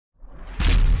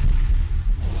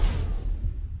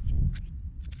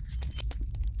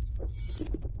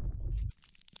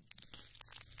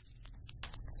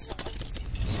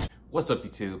What's up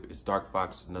YouTube? It's Dark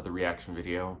Fox, another reaction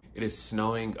video. It is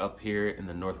snowing up here in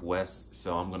the Northwest,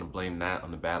 so I'm gonna blame that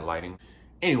on the bad lighting.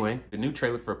 Anyway, the new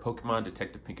trailer for Pokemon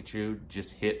Detective Pikachu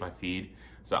just hit my feed,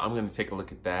 so I'm gonna take a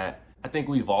look at that. I think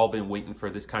we've all been waiting for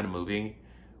this kind of movie.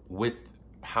 With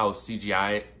how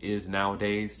CGI is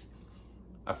nowadays,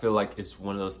 I feel like it's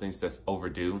one of those things that's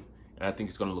overdue, and I think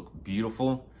it's gonna look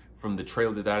beautiful. From the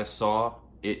trailer that I saw,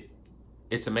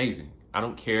 it's amazing. I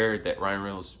don't care that Ryan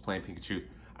Reynolds is playing Pikachu.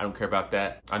 I don't care about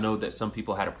that. I know that some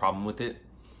people had a problem with it.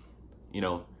 You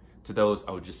know, to those,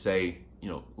 I would just say, you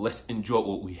know, let's enjoy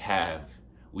what we have.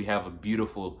 We have a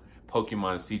beautiful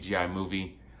Pokemon CGI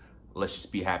movie. Let's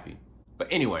just be happy. But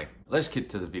anyway, let's get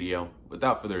to the video.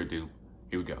 Without further ado,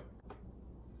 here we go.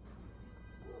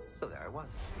 So there I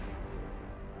was.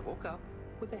 I woke up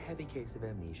with a heavy case of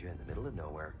amnesia in the middle of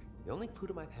nowhere. The only clue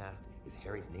to my past is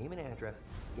Harry's name and address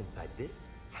inside this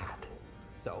hat.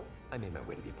 So I made my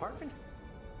way to the apartment,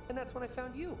 and that's when I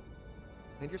found you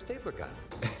and your stapler gun.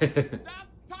 Stop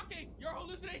talking! You're a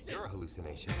hallucination! You're a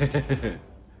hallucination.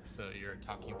 So you're a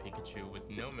talking Pikachu with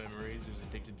no memories who's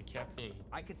addicted to caffeine.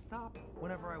 I could stop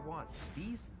whenever I want.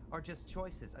 These are just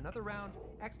choices. Another round,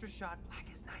 extra shot, black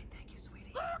as night. Thank you,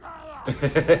 sweetie.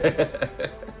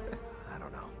 I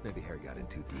don't know. Maybe Harry got in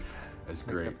too deep. That's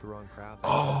Mixed great. up the wrong crowd.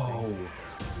 Oh!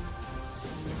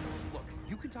 Look,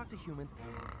 you can talk to humans.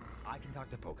 I can talk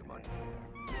to Pokemon.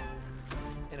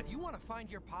 And if you want to find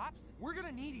your pops, we're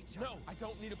gonna need each other. No, I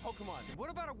don't need a Pokemon. What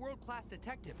about a world-class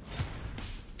detective?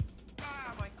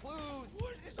 Ah, my clues!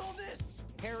 What is all this?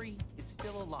 Harry is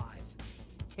still alive.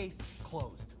 Case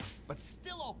closed, but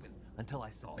still open until I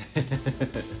solve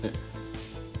it.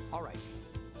 All right,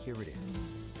 here it is.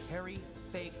 Harry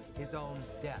faked his own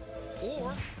death.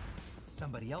 Or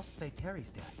somebody else faked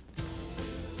Harry's death.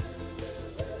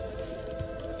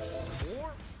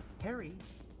 Or Harry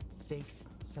faked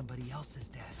somebody else's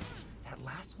death. That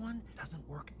last one doesn't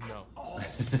work at No. all.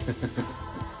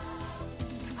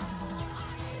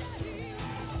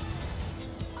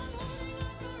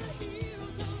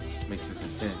 Makes this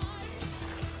intense.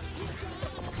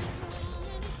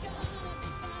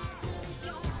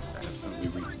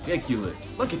 Absolutely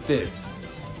ridiculous. Look at this.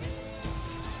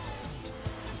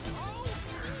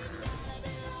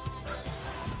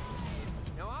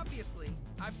 Now, obviously,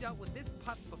 I've dealt with this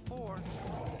putz before,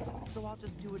 so I'll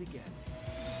just do it again.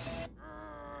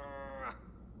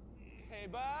 Hey,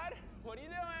 bud. What are you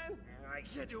doing? I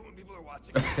can't do it when people are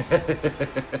watching.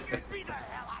 Get me the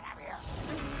hell out of here!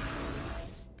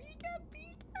 Pika,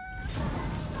 Pika!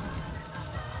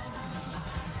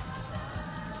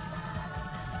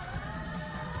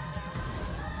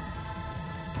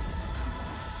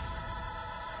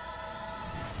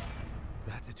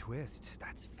 That's a twist.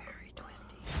 That's very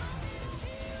twisty.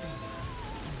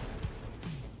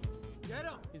 Get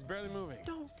him! He's barely moving.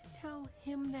 Don't tell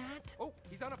him that. Oh,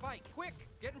 he's on a bike. Quick,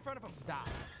 get in front of him. Stop.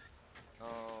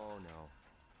 Oh, no.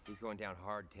 He's going down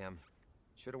hard, Tim.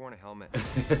 Should have worn a helmet.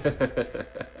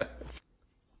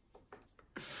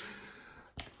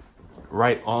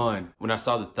 Right on. When I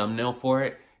saw the thumbnail for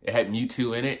it, it had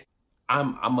Mewtwo in it.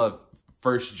 I'm a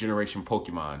first generation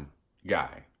Pokemon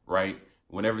guy, right?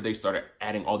 Whenever they started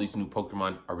adding all these new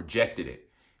Pokemon, I rejected it.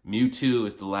 Mewtwo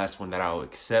is the last one that I'll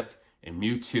accept, and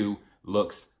Mewtwo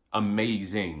looks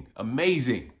amazing.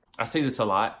 Amazing. I say this a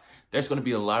lot. There's going to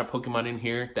be a lot of Pokemon in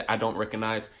here that I don't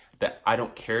recognize, that I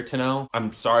don't care to know.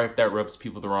 I'm sorry if that rubs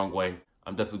people the wrong way.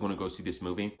 I'm definitely going to go see this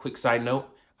movie. Quick side note,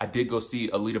 I did go see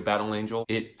Alita Battle Angel.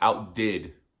 It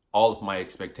outdid all of my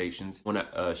expectations. Want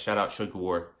to shout out Sugar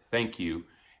War, thank you.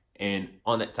 And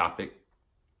on that topic,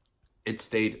 it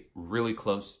stayed really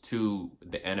close to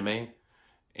the anime.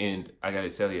 And I gotta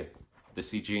tell you, the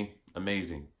CG,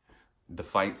 amazing. The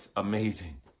fights,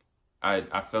 amazing.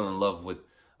 I fell in love with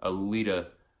Alita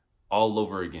all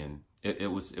over again.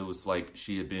 It was like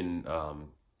she had been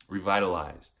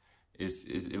revitalized.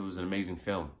 It was an amazing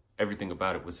film. Everything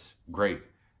about it was great.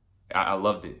 I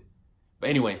loved it. But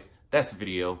anyway, that's the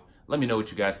video. Let me know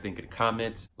what you guys think in the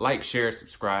comments. Like, share,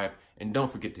 subscribe, and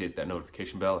don't forget to hit that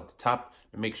notification bell at the top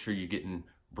to make sure you're getting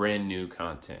brand new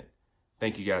content.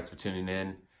 Thank you guys for tuning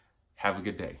in. Have a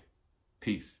good day.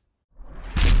 Peace.